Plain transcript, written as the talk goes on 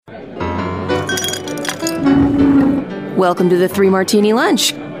Welcome to the Three Martini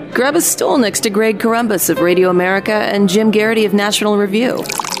Lunch. Grab a stool next to Greg Columbus of Radio America and Jim Garrity of National Review.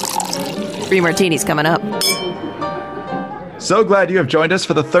 Three Martinis coming up. So glad you have joined us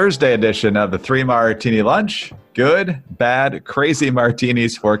for the Thursday edition of the Three Martini Lunch. Good, bad, crazy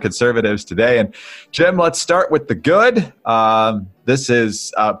martinis for conservatives today. And Jim, let's start with the good. This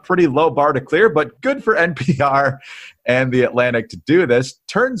is a pretty low bar to clear, but good for NPR and The Atlantic to do this.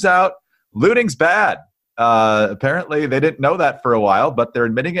 Turns out looting's bad. Apparently they didn't know that for a while, but they're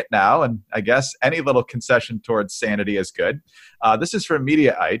admitting it now. And I guess any little concession towards sanity is good. This is from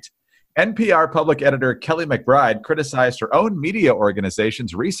Mediaite. NPR public editor Kelly McBride criticized her own media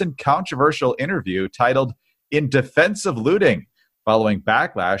organization's recent controversial interview titled "In Defense of Looting," following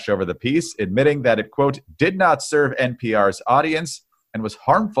backlash over the piece, admitting that it, quote, did not serve NPR's audience and was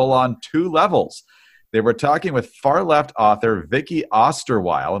harmful on two levels. They were talking with far-left author Vicky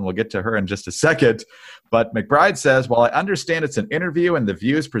Osterweil, and we'll get to her in just a second. But McBride says, while I understand it's an interview and the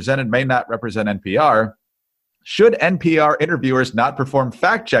views presented may not represent NPR, should NPR interviewers not perform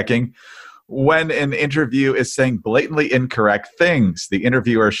fact-checking when an interview is saying blatantly incorrect things? The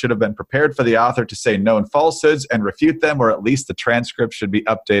interviewer should have been prepared for the author to say known falsehoods and refute them, or at least the transcript should be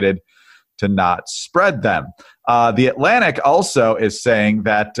updated to not spread them. The Atlantic also is saying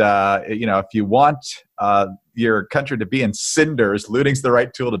that, if you want your country to be in cinders, looting's the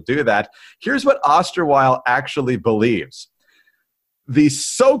right tool to do that. Here's what Osterweil actually believes. The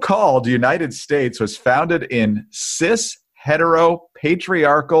so-called United States was founded in cis, hetero,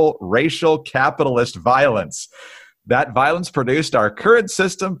 patriarchal, racial, capitalist violence. That violence produced our current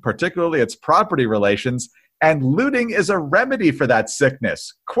system, particularly its property relations, and looting is a remedy for that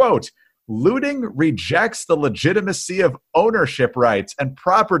sickness. Quote, looting rejects the legitimacy of ownership rights and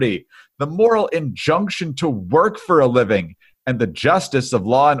property, the moral injunction to work for a living, and the justice of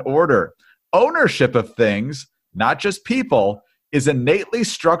law and order. Ownership of things, not just people, is innately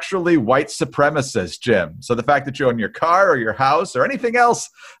structurally white supremacist, Jim. So the fact that you own your car or your house or anything else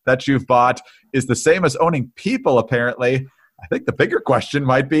that you've bought is the same as owning people, apparently. I think the bigger question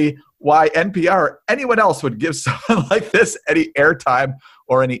might be why NPR or anyone else would give someone like this any airtime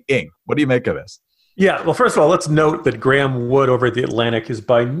or any ink. What do you make of this? Yeah, well, first of all, let's note that Graham Wood over at The Atlantic is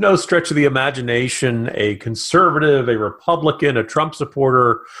by no stretch of the imagination a conservative, a Republican, a Trump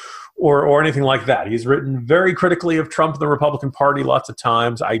supporter, or anything like that. He's written very critically of Trump and the Republican Party lots of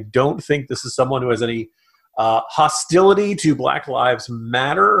times. I don't think this is someone who has any hostility to Black Lives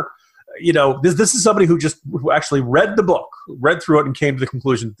Matter. You know, this is somebody who actually read the book, read through it, and came to the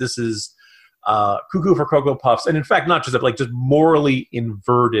conclusion that this is cuckoo for Cocoa Puffs. And in fact, not just that, like just morally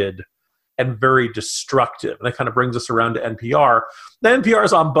inverted and very destructive. And that kind of brings us around to NPR. The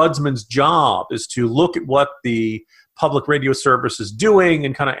NPR's ombudsman's job is to look at what the public radio service is doing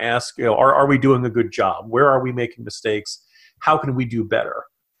and kind of ask, are we doing a good job? Where are we making mistakes? How can we do better?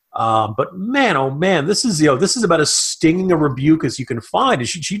 But man, oh man, this is about as stinging a rebuke as you can find.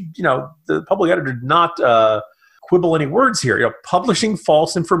 She the public editor did not quibble any words here. Publishing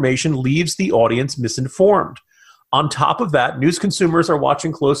false information leaves the audience misinformed. On top of that, news consumers are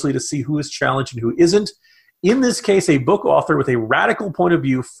watching closely to see who is challenged and who isn't. In this case, a book author with a radical point of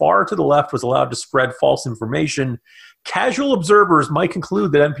view far to the left was allowed to spread false information. Casual observers might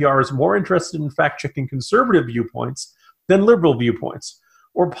conclude that NPR is more interested in fact-checking conservative viewpoints than liberal viewpoints,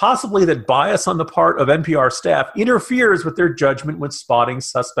 or possibly that bias on the part of NPR staff interferes with their judgment when spotting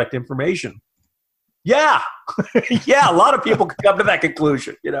suspect information. Yeah, yeah, a lot of people could come to that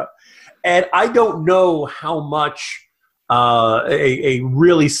conclusion, And I don't know how much a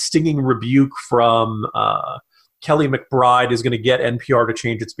really stinging rebuke from Kelly McBride is going to get NPR to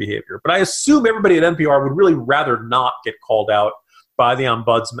change its behavior. But I assume everybody at NPR would really rather not get called out by the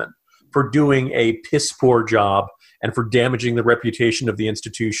ombudsman for doing a piss-poor job and for damaging the reputation of the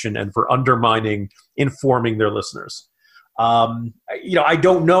institution and for undermining informing their listeners. I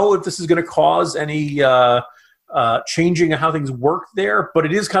don't know if this is going to cause any changing of how things work there, but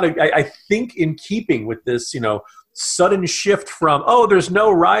it is kind of, I think, in keeping with this, sudden shift from, there's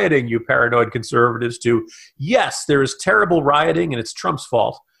no rioting, you paranoid conservatives, to, yes, there is terrible rioting and it's Trump's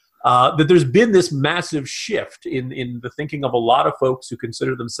fault. That there's been this massive shift in the thinking of a lot of folks who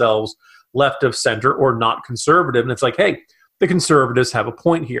consider themselves left of center or not conservative. And it's like, hey, the conservatives have a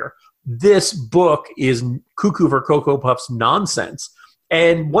point here. This book is cuckoo for Cocoa Puffs nonsense.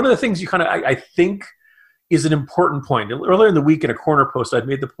 And one of the things you kind of, I think, is an important point. Earlier in the week in a corner post, I'd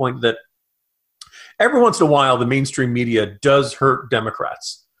made the point that every once in a while, the mainstream media does hurt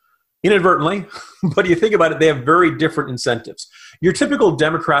Democrats. Inadvertently, but you think about it, they have very different incentives. Your typical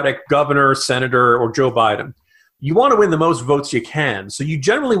Democratic governor, senator, or Joe Biden, you want to win the most votes you can. So you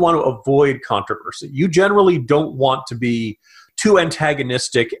generally want to avoid controversy. You generally don't want to be too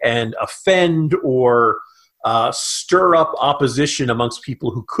antagonistic and offend or stir up opposition amongst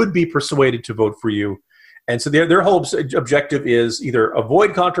people who could be persuaded to vote for you. And so their whole objective is either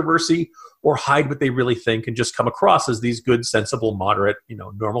avoid controversy or hide what they really think and just come across as these good, sensible, moderate,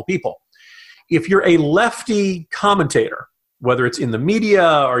 normal people. If you're a lefty commentator, whether it's in the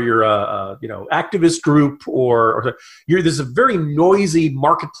media or you're a activist group or there's a very noisy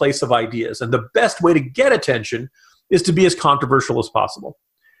marketplace of ideas, and the best way to get attention is to be as controversial as possible.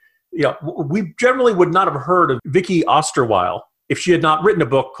 We generally would not have heard of Vicky Osterweil if she had not written a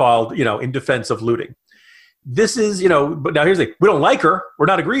book called, In Defense of Looting. This is, but now here's the thing. We don't like her. We're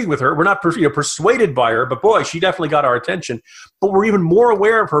not agreeing with her. We're not persuaded by her, but boy, she definitely got our attention. But we're even more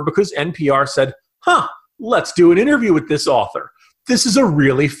aware of her because NPR said, let's do an interview with this author. This is a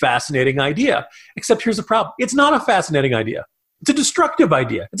really fascinating idea. Except here's the problem. It's not a fascinating idea. It's a destructive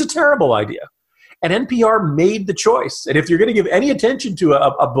idea. It's a terrible idea. And NPR made the choice. And if you're going to give any attention to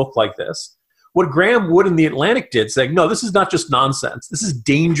a book like this, what Graham Wood in The Atlantic did, saying, no, this is not just nonsense. This is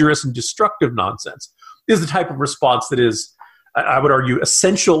dangerous and destructive nonsense, is the type of response that is, I would argue,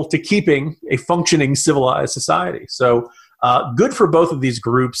 essential to keeping a functioning civilized society. So good for both of these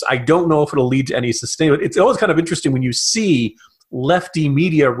groups. I don't know if it'll lead to any sustainable. It's always kind of interesting when you see lefty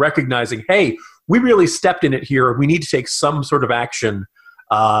media recognizing, hey, we really stepped in it here. We need to take some sort of action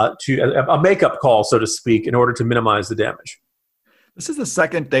to a makeup call, so to speak, in order to minimize the damage. This is the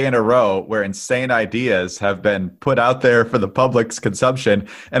second day in a row where insane ideas have been put out there for the public's consumption.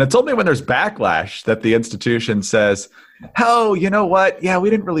 And it's only when there's backlash that the institution says, oh, you know what? Yeah, we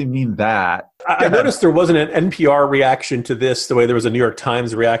didn't really mean that. I noticed there wasn't an NPR reaction to this the way there was a New York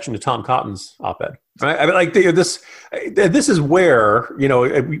Times reaction to Tom Cotton's op-ed. Right? I mean, this is where,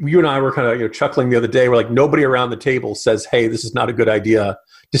 you and I were kind of chuckling the other day. We're like, nobody around the table says, hey, this is not a good idea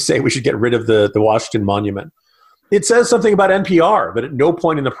to say we should get rid of the Washington Monument. It says something about NPR, but at no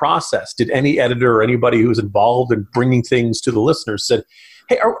point in the process did any editor or anybody who was involved in bringing things to the listeners said,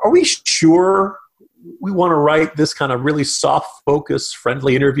 hey, are we sure we want to write this kind of really soft focus,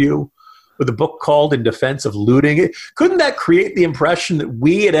 friendly interview with a book called In Defense of Looting? Couldn't that create the impression that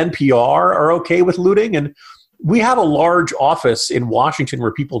we at NPR are okay with looting? And we have a large office in Washington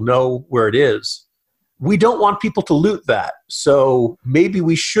where people know where it is. We don't want people to loot that. So maybe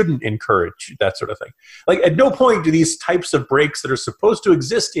we shouldn't encourage that sort of thing. Like, at no point do these types of breaks that are supposed to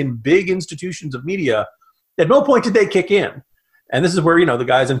exist in big institutions of media, at no point did they kick in. And this is where, the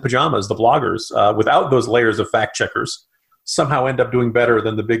guys in pajamas, the bloggers, without those layers of fact checkers, somehow end up doing better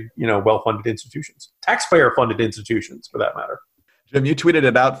than the big, well-funded institutions. Taxpayer-funded institutions, for that matter. Jim, you tweeted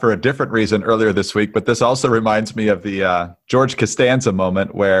it out for a different reason earlier this week, but this also reminds me of the George Costanza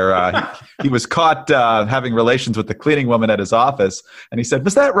moment where he was caught having relations with the cleaning woman at his office. And he said,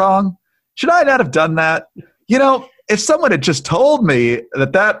 was that wrong? Should I not have done that? If someone had just told me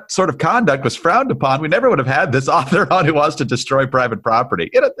that sort of conduct was frowned upon, we never would have had this author on who wants to destroy private property.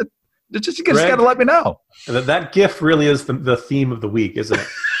 You just got to let me know. That GIF really is the theme of the week, isn't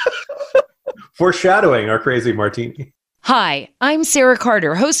it? Foreshadowing our crazy martini. Hi, I'm Sarah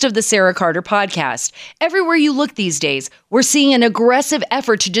Carter, host of the Sarah Carter Podcast. Everywhere you look these days, we're seeing an aggressive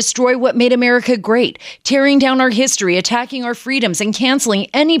effort to destroy what made America great, tearing down our history, attacking our freedoms, and canceling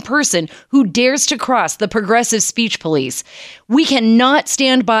any person who dares to cross the progressive speech police. We cannot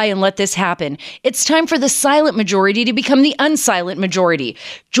stand by and let this happen. It's time for the silent majority to become the unsilent majority.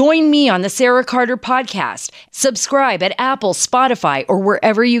 Join me on the Sarah Carter Podcast. Subscribe at Apple, Spotify, or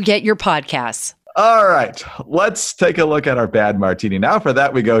wherever you get your podcasts. All right, let's take a look at our bad martini. Now for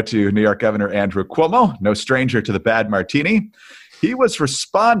that, we go to New York Governor Andrew Cuomo, no stranger to the bad martini. He was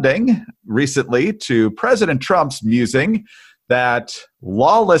responding recently to President Trump's musing that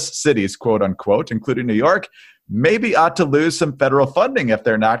lawless cities, quote unquote, including New York, maybe ought to lose some federal funding if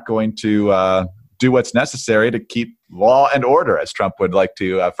they're not going to do what's necessary to keep law and order, as Trump would like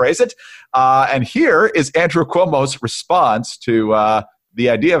to phrase it. And here is Andrew Cuomo's response to the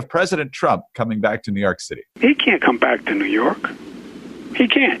idea of President Trump coming back to New York City. He can't come back to New York. He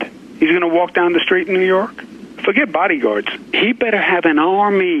can't. He's going to walk down the street in New York. Forget bodyguards. He better have an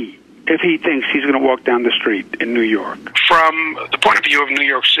army if he thinks he's going to walk down the street in New York. From the point of view of New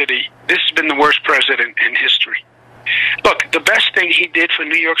York City, this has been the worst president in history. Look, the best thing he did for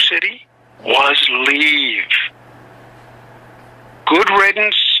New York City was leave. Good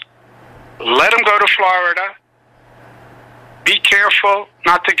riddance. Let him go to Florida. Be careful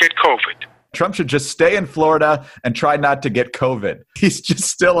not to get COVID. Trump should just stay in Florida and try not to get COVID. He's just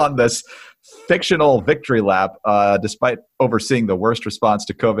still on this fictional victory lap, despite overseeing the worst response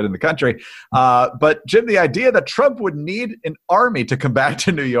to COVID in the country. But Jim, the idea that Trump would need an army to come back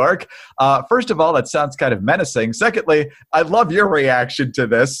to New York, first of all, that sounds kind of menacing. Secondly, I love your reaction to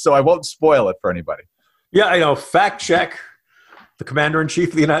this, so I won't spoil it for anybody. Yeah, I know. Fact check. The commander-in-chief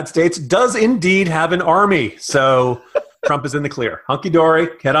of the United States does indeed have an army. So Trump is in the clear. Hunky-dory.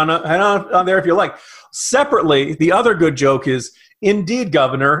 Head on there if you like. Separately, the other good joke is, indeed,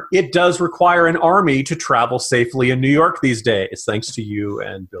 Governor, it does require an army to travel safely in New York these days, thanks to you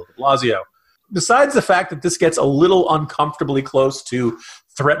and Bill de Blasio. Besides the fact that this gets a little uncomfortably close to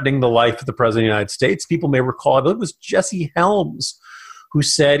threatening the life of the President of the United States, people may recall, I believe it was Jesse Helms who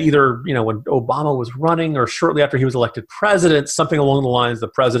said either, when Obama was running or shortly after he was elected president, something along the lines, the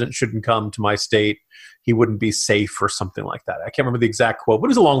president shouldn't come to my state, he wouldn't be safe or something like that. I can't remember the exact quote, but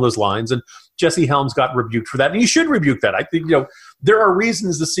it was along those lines. And Jesse Helms got rebuked for that. And he should rebuke that. I think, there are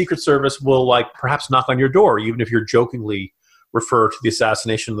reasons the Secret Service will perhaps knock on your door, even if you're jokingly refer to the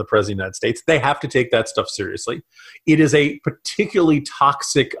assassination of the President of the United States. They have to take that stuff seriously. It is a particularly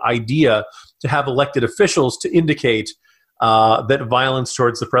toxic idea to have elected officials to indicate that violence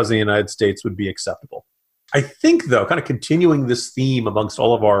towards the President of the United States would be acceptable. I think, though, kind of continuing this theme amongst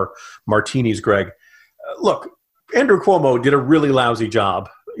all of our martinis, Greg, look, Andrew Cuomo did a really lousy job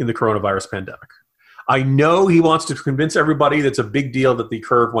in the coronavirus pandemic. I know he wants to convince everybody that's a big deal that the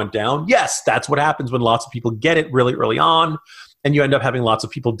curve went down. Yes, that's what happens when lots of people get it really early on, and you end up having lots of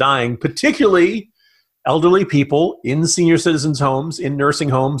people dying, particularly elderly people in senior citizens' homes, in nursing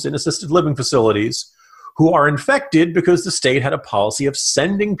homes, in assisted living facilities, who are infected because the state had a policy of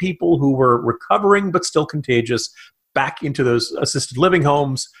sending people who were recovering but still contagious back into those assisted living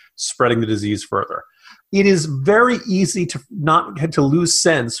homes, spreading the disease further. It is very easy to not to lose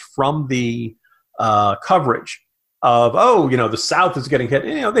sense from the coverage of, the South is getting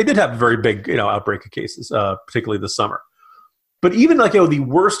hit. They did have a very big, outbreak of cases, particularly this summer. But even the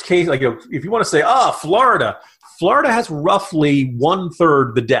worst case, if you want to say, Florida has roughly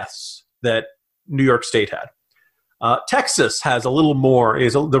 1/3 the deaths that New York State had. Texas has a little more.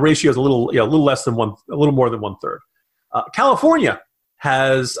 The ratio is a little less than a little more than 1/3. California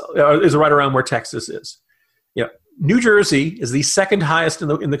is right around where Texas is. New Jersey is the second highest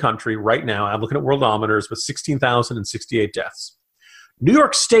in the country right now. I'm looking at Worldometers with 16,068 deaths. New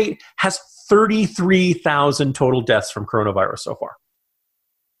York State has 33,000 total deaths from coronavirus so far,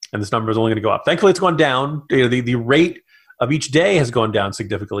 and this number is only going to go up. Thankfully, it's gone down. The rate of each day has gone down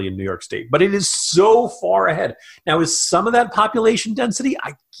significantly in New York State, but it is so far ahead. Now, is some of that population density?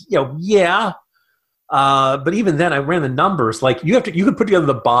 Yeah. But even then, I ran the numbers. You could put together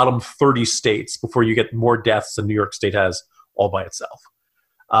the bottom 30 states before you get more deaths than New York State has all by itself.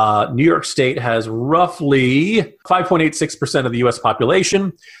 New York State has roughly 5.86% of the U.S.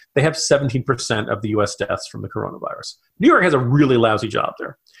 population. They have 17% of the U.S. deaths from the coronavirus. New York has a really lousy job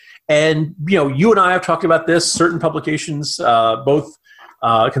there. And, you and I have talked about this, certain publications, both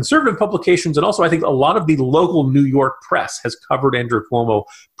conservative publications, and also I think a lot of the local New York press has covered Andrew Cuomo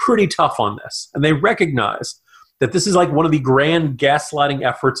pretty tough on this. And they recognize that this is one of the grand gaslighting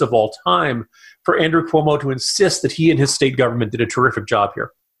efforts of all time for Andrew Cuomo to insist that he and his state government did a terrific job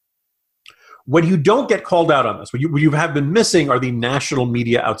here. When you don't get called out on this, what you have been missing are the national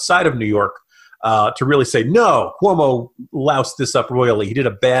media outside of New York to really say, no, Cuomo loused this up royally. He did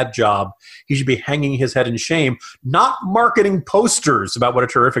a bad job. He should be hanging his head in shame, not marketing posters about what a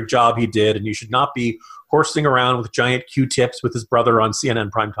terrific job he did, and you should not be horsing around with giant Q-tips with his brother on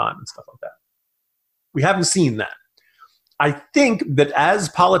CNN primetime and stuff like that. We haven't seen that. I think that as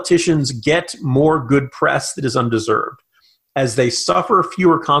politicians get more good press that is undeserved, as they suffer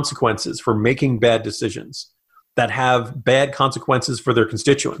fewer consequences for making bad decisions that have bad consequences for their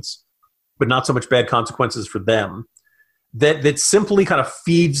constituents, but not so much bad consequences for them, that simply kind of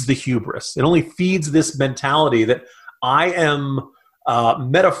feeds the hubris. It only feeds this mentality that I am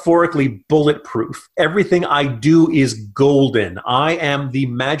metaphorically bulletproof. Everything I do is golden. I am the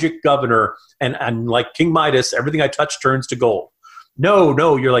magic governor, and like King Midas, everything I touch turns to gold.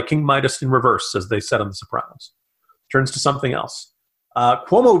 No, you're like King Midas in reverse, as they said on The Sopranos. Turns to something else.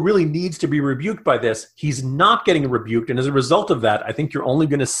 Cuomo really needs to be rebuked by this. He's not getting rebuked, and as a result of that, I think you're only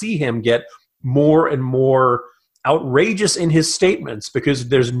going to see him get more and more outrageous in his statements, because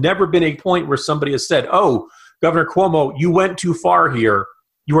there's never been a point where somebody has said, oh, Governor Cuomo, you went too far here.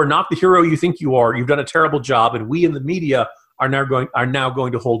 You are not the hero you think you are. You've done a terrible job, and we in the media are now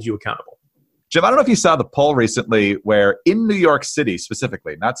going to hold you accountable. Jim, I don't know if you saw the poll recently where in New York City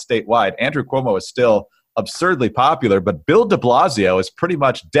specifically, not statewide, Andrew Cuomo is still absurdly popular, but Bill de Blasio is pretty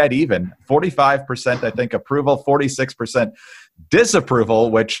much dead even. 45%, I think, approval, 46%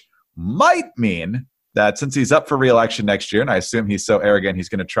 disapproval, which might mean that since he's up for re-election next year, and I assume he's so arrogant he's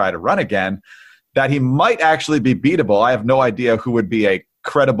going to try to run again, that he might actually be beatable. I have no idea who would be a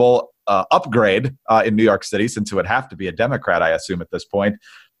credible upgrade in New York City, since it would have to be a Democrat, I assume, at this point.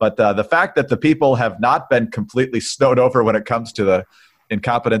 But the fact that the people have not been completely snowed over when it comes to the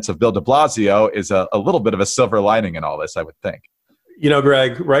incompetence of Bill de Blasio is a little bit of a silver lining in all this, I would think. You know,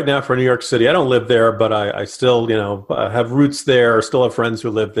 Greg, right now for New York City, I don't live there, but I still, have roots there, still have friends who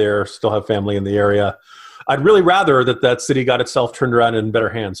live there, still have family in the area. I'd really rather that city got itself turned around in better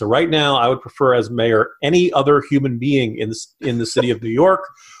hands. So right now, I would prefer as mayor any other human being in the city of New York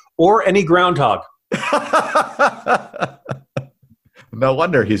or any groundhog. No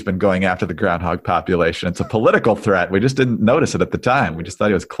wonder he's been going after the groundhog population. It's a political threat. We just didn't notice it at the time. We just thought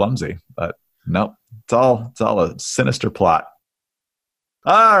he was clumsy. But no, it's all a sinister plot.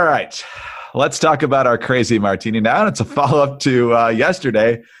 All right. Let's talk about our crazy martini now. And it's a follow-up to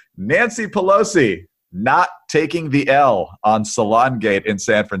yesterday. Nancy Pelosi not taking the L on Salon Gate in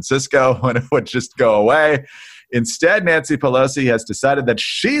San Francisco when it would just go away. Instead, Nancy Pelosi has decided that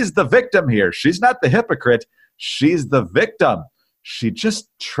she's the victim here. She's not the hypocrite. She's the victim. She just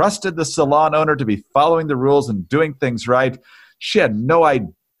trusted the salon owner to be following the rules and doing things right. She had no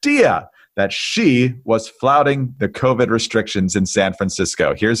idea that she was flouting the COVID restrictions in San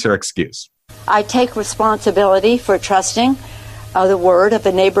Francisco. Here's her excuse. I take responsibility for trusting the word of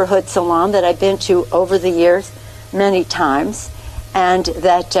a neighborhood salon that I've been to over the years many times, and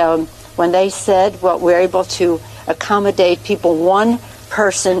that when they said, well, we're able to accommodate people one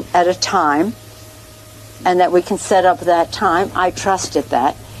person at a time, and that we can set up that time, I trusted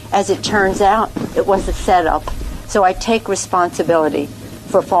that. As it turns out, it was a setup. So I take responsibility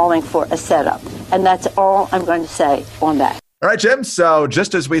for falling for a setup. And that's all I'm going to say on that. All right, Jim. So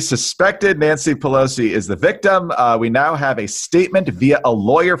just as we suspected, Nancy Pelosi is the victim. We now have a statement via a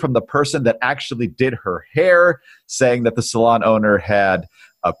lawyer from the person that actually did her hair, saying that the salon owner had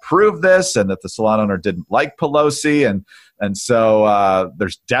approved this and that the salon owner didn't like Pelosi. And so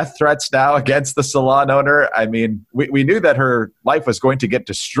there's death threats now against the salon owner. I mean, we knew that her life was going to get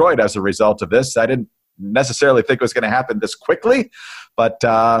destroyed as a result of this. I didn't necessarily think it was going to happen this quickly. But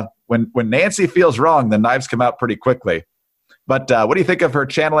when Nancy feels wrong, the knives come out pretty quickly. But what do you think of her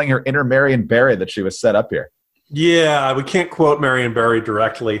channeling her inner Marion Barry that she was set up here? Yeah, we can't quote Marion Barry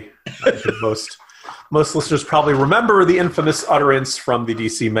directly. I think most listeners probably remember the infamous utterance from the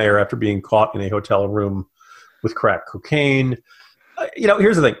D.C. mayor after being caught in a hotel room with crack cocaine.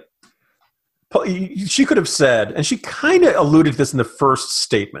 Here's the thing. She could have said, and she kind of alluded to this in the first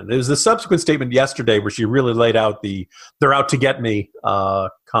statement. It was the subsequent statement yesterday where she really laid out the "they're out to get me"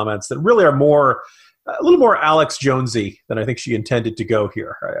 comments that really are a little more Alex Jonesy than I think she intended to go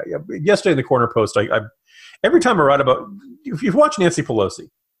here. Yesterday in the Corner Post, every time I write about, if you've watched Nancy Pelosi,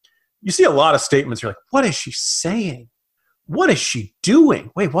 you see a lot of statements. You're like, what is she saying? What is she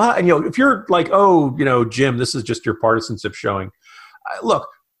doing? Wait, what? And if you're like, oh, Jim, this is just your partisanship showing. Look,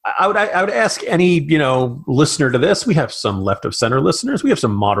 I would ask any listener to this. We have some left of center listeners. We have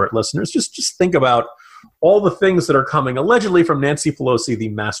some moderate listeners. Just think about all the things that are coming allegedly from Nancy Pelosi, the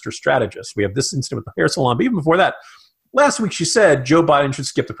master strategist. We have this incident with the hair salon. But even before that, last week she said Joe Biden should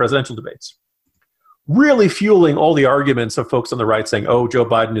skip the presidential debates, really fueling all the arguments of folks on the right saying, oh, Joe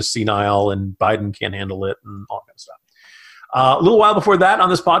Biden is senile and Biden can't handle it and all kind of stuff. A little while before that on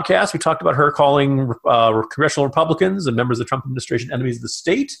this podcast, we talked about her calling congressional Republicans and members of the Trump administration enemies of the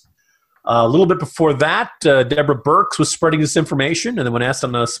state. A little bit before that, Deborah Birx was spreading this information. And then when asked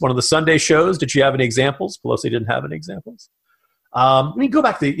on one of the Sunday shows, did she have any examples? Pelosi didn't have any examples. Go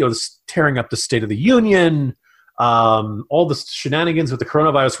back to this tearing up the State of the Union, all the shenanigans with the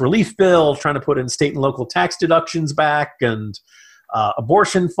coronavirus relief bill, trying to put in state and local tax deductions back, and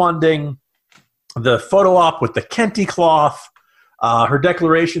abortion funding, the photo op with the Kenti cloth, her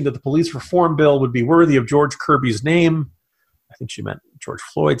declaration that the police reform bill would be worthy of George Kirby's name. I think she meant George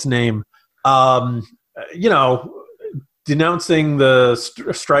Floyd's name. Denouncing the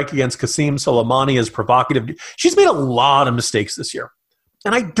strike against Qasem Soleimani as provocative. She's made a lot of mistakes this year.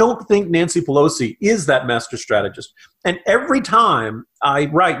 And I don't think Nancy Pelosi is that master strategist. And every time I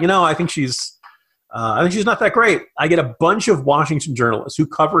write, I think she's not that great, I get a bunch of Washington journalists who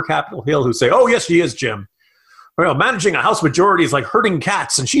cover Capitol Hill who say, oh, yes, she is, Jim. Managing a House majority is like herding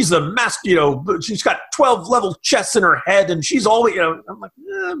cats, and she's the master, she's got 12-level chess in her head, and she's always, I'm like,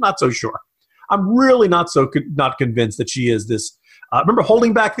 I'm not so sure. I'm really not convinced that she is this. Remember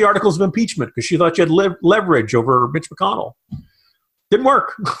holding back the articles of impeachment because she thought she had leverage over Mitch McConnell. Didn't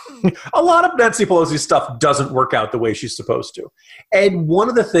work. A lot of Nancy Pelosi's stuff doesn't work out the way she's supposed to. And one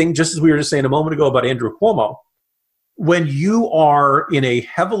of the things, just as we were just saying a moment ago about Andrew Cuomo, when you are in a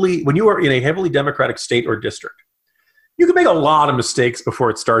heavily Democratic state or district, you can make a lot of mistakes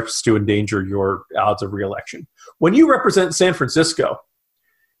before it starts to endanger your odds of reelection. When you represent San Francisco,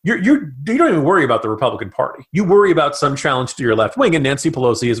 you don't even worry about the Republican Party. You worry about some challenge to your left wing, and Nancy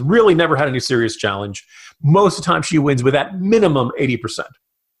Pelosi has really never had any serious challenge. Most of the time she wins with at minimum 80%.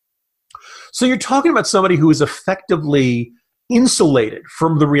 So you're talking about somebody who is effectively insulated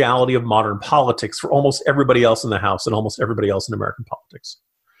from the reality of modern politics for almost everybody else in the House and almost everybody else in American politics.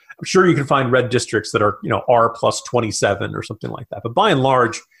 I'm sure you can find red districts that are, R plus 27 or something like that. But by and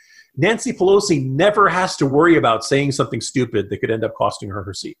large, Nancy Pelosi never has to worry about saying something stupid that could end up costing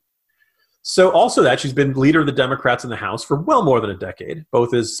her seat. So also that she's been leader of the Democrats in the House for well more than a decade,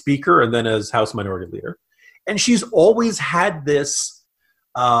 both as Speaker and then as House Minority Leader. And she's always had this,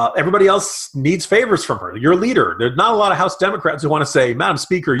 everybody else needs favors from her. You're a leader. There's not a lot of House Democrats who want to say, Madam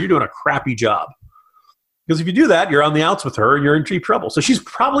Speaker, you're doing a crappy job. Because if you do that, you're on the outs with her and you're in deep trouble. So she's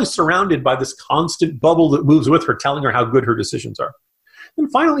probably surrounded by this constant bubble that moves with her, telling her how good her decisions are.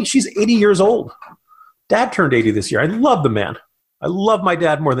 And finally, she's 80 years old. Dad turned 80 this year. I love the man. I love my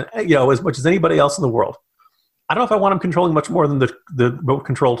dad more than, as much as anybody else in the world. I don't know if I want him controlling much more than the remote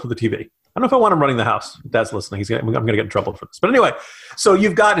control to the TV. I don't know if I want him running the house. Dad's listening. I'm going to get in trouble for this. But anyway, so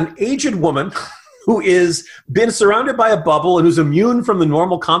you've got an aged woman who is been surrounded by a bubble and who's immune from the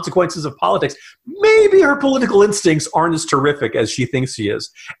normal consequences of politics. Maybe her political instincts aren't as terrific as she thinks she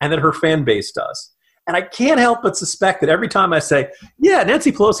is, and that her fan base does. And I can't help but suspect that every time I say, yeah,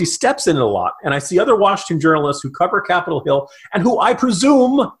 Nancy Pelosi steps in it a lot, and I see other Washington journalists who cover Capitol Hill and who I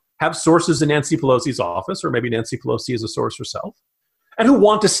presume have sources in Nancy Pelosi's office, or maybe Nancy Pelosi is a source herself, and who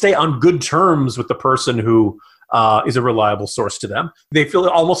want to stay on good terms with the person who is a reliable source to them. They feel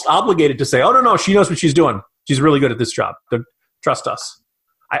almost obligated to say, oh, no, she knows what she's doing. She's really good at this job. Trust us.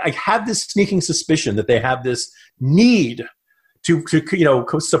 I have this sneaking suspicion that they have this need to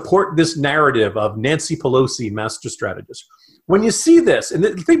support this narrative of Nancy Pelosi, master strategist. When you see this, and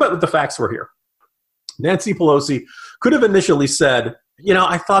think about what the facts were here. Nancy Pelosi could have initially said,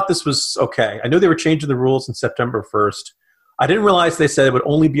 I thought this was okay. I know they were changing the rules on September 1st. I didn't realize they said it would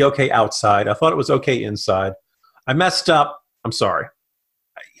only be okay outside. I thought it was okay inside. I messed up. I'm sorry.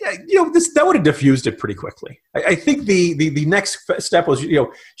 That would have diffused it pretty quickly. I think the next step was,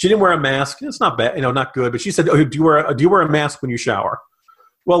 she didn't wear a mask. It's not bad, not good. But she said, do you wear a mask when you shower?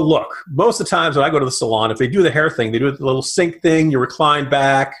 Well, look, most of the times when I go to the salon, if they do the hair thing, they do the little sink thing. You recline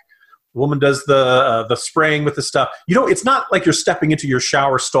back. The woman does the spraying with the stuff. It's not like you're stepping into your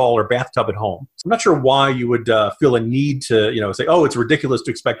shower stall or bathtub at home. So I'm not sure why you would feel a need to, say, oh, it's ridiculous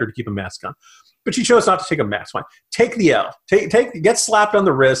to expect her to keep a mask on. But she chose not to take a mask. Fine. Take the L. Get slapped on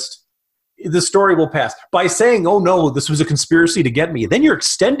the wrist. The story will pass. By saying, oh, no, this was a conspiracy to get me, then you're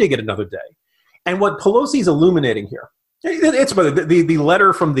extending it another day. And what Pelosi's illuminating here, it's the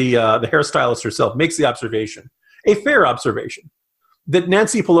letter from the hairstylist herself makes the observation, a fair observation, that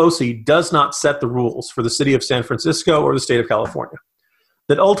Nancy Pelosi does not set the rules for the city of San Francisco or the state of California.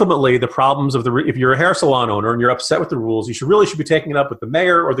 That ultimately the problems of if you're a hair salon owner and you're upset with the rules, you should be taking it up with the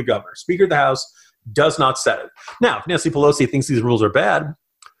mayor or the governor. Speaker of the House does not set it. Now, if Nancy Pelosi thinks these rules are bad,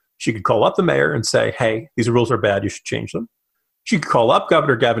 she could call up the mayor and say, hey, these rules are bad, you should change them. She could call up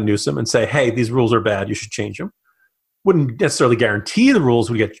Governor Gavin Newsom and say, hey, these rules are bad, you should change them. Wouldn't necessarily guarantee the rules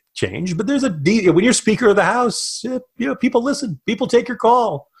would get changed, but there's when you're Speaker of the House, people listen, people take your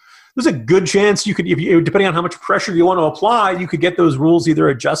call. There's a good chance you could, depending on how much pressure you want to apply, you could get those rules either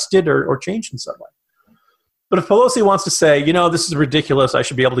adjusted or changed in some way. But if Pelosi wants to say, this is ridiculous, I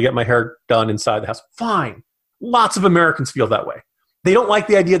should be able to get my hair done inside the House, fine. Lots of Americans feel that way. They don't like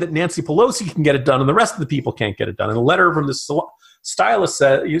the idea that Nancy Pelosi can get it done and the rest of the people can't get it done. And a letter from the stylist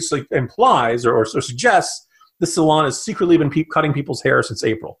implies or suggests the salon has secretly been cutting people's hair since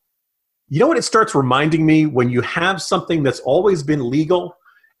April. You know what it starts reminding me? When you have something that's always been legal,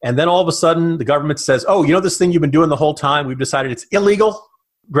 and then all of a sudden the government says, oh, this thing you've been doing the whole time, we've decided it's illegal.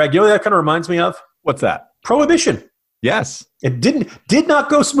 Greg, what that kind of reminds me of? What's that? Prohibition. Yes. It did not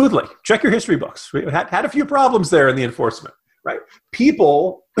go smoothly. Check your history books. We had a few problems there in the enforcement, right?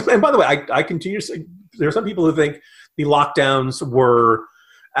 People, and by the way, I continue to say, there are some people who think the lockdowns were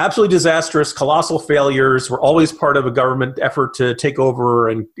absolutely disastrous, colossal failures, were always part of a government effort to take over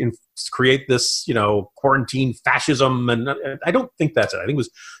and create this, quarantine fascism. And I don't think that's it. I think it was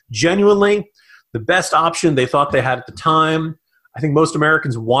genuinely the best option they thought they had at the time. I think most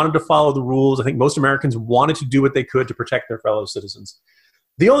Americans wanted to follow the rules. I think most Americans wanted to do what they could to protect their fellow citizens.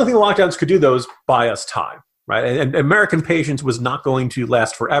 The only thing the lockdowns could do, though, is buy us time. Right? And American patience was not going to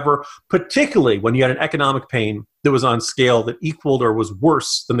last forever, particularly when you had an economic pain that was on scale that equaled or was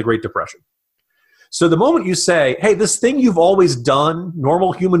worse than the Great Depression. So the moment you say, hey, this thing you've always done,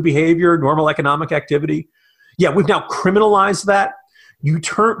 normal human behavior, normal economic activity, yeah, we've now criminalized that.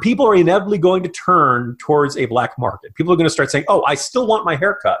 People are inevitably going to turn towards a black market. People are going to start saying, oh, I still want my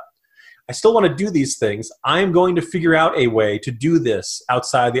haircut. I still want to do these things. I'm going to figure out a way to do this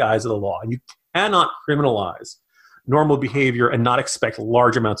outside the eyes of the law. And you cannot criminalize normal behavior and not expect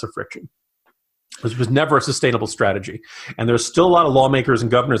large amounts of friction. This was never a sustainable strategy. And there's still a lot of lawmakers and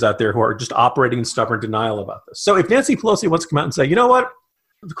governors out there who are just operating in stubborn denial about this. So if Nancy Pelosi wants to come out and say, you know what,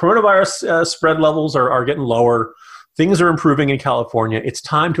 the coronavirus spread levels are getting lower, things are improving in California, it's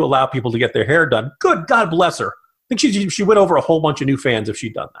time to allow people to get their hair done. Good, God bless her. I think she went over a whole bunch of new fans if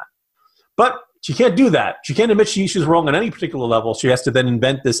she'd done that. But she can't do that. She can't admit she's wrong on any particular level. She has to then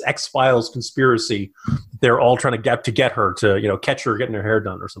invent this X-Files conspiracy. They're all trying to get her to, catch her getting her hair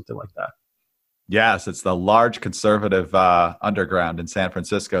done or something like that. Yes, it's the large conservative underground in San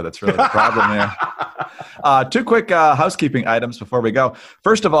Francisco that's really the problem here. Two quick housekeeping items before we go.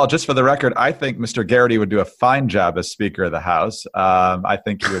 First of all, just for the record, I think Mr. Garrity would do a fine job as Speaker of the House. I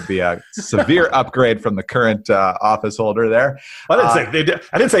think he would be a severe upgrade from the current office holder there. I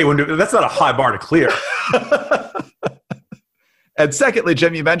didn't say he wouldn't do it. That's not a high bar to clear. And secondly,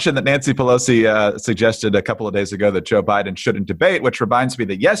 Jim, you mentioned that Nancy Pelosi suggested a couple of days ago that Joe Biden shouldn't debate, which reminds me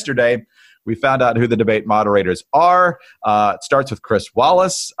that yesterday we found out who the debate moderators are. It starts with Chris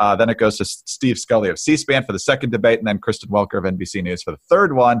Wallace. Then it goes to Steve Scully of C-SPAN for the second debate, and then Kristen Welker of NBC News for the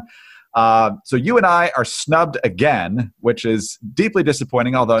third one. So you and I are snubbed again, which is deeply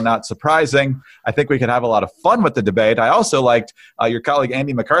disappointing, although not surprising. I think we could have a lot of fun with the debate. I also liked your colleague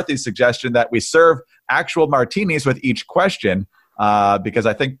Andy McCarthy's suggestion that we serve actual martinis with each question, because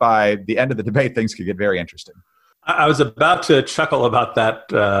I think by the end of the debate, things could get very interesting. I was about to chuckle about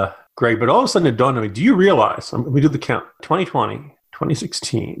that, Greg, but all of a sudden it dawned on me, do you realize, we do the count, 2020,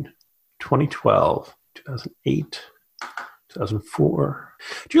 2016, 2012, 2008, 2004.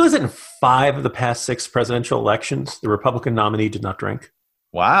 Do you realize that in 5 of the past 6 presidential elections, the Republican nominee did not drink?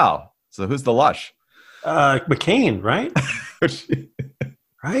 Wow. So who's the lush? McCain, right?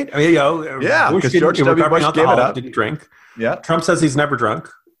 Right? I mean, yeah, because George W. Bush gave it up. Didn't drink. Yeah. Trump says he's never drunk.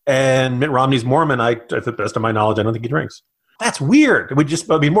 And Mitt Romney's Mormon. To the best of my knowledge, I don't think he drinks. That's weird. It would just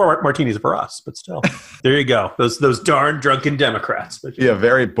be more martinis for us, but still. There you go. Those darn drunken Democrats. Yeah,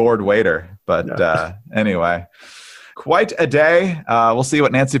 very bored waiter. But anyway, quite a day. We'll see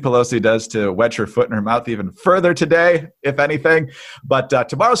what Nancy Pelosi does to wedge her foot in her mouth even further today, if anything. But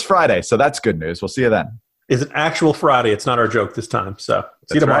tomorrow's Friday, so that's good news. We'll see you then. It's an actual Friday. It's not our joke this time. So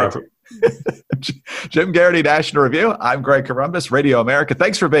see you tomorrow. Right. Jim Garrity, National Review. I'm Greg Corombos, Radio America.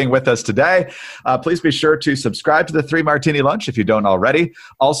 Thanks for being with us today. Please be sure to subscribe to the 3 Martini Lunch if you don't already.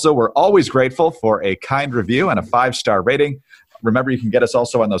 Also, we're always grateful for a kind review and a 5-star rating. Remember, you can get us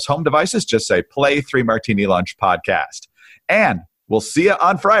also on those home devices. Just say Play 3 Martini Lunch podcast. And we'll see you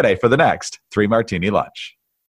on Friday for the next 3 Martini Lunch.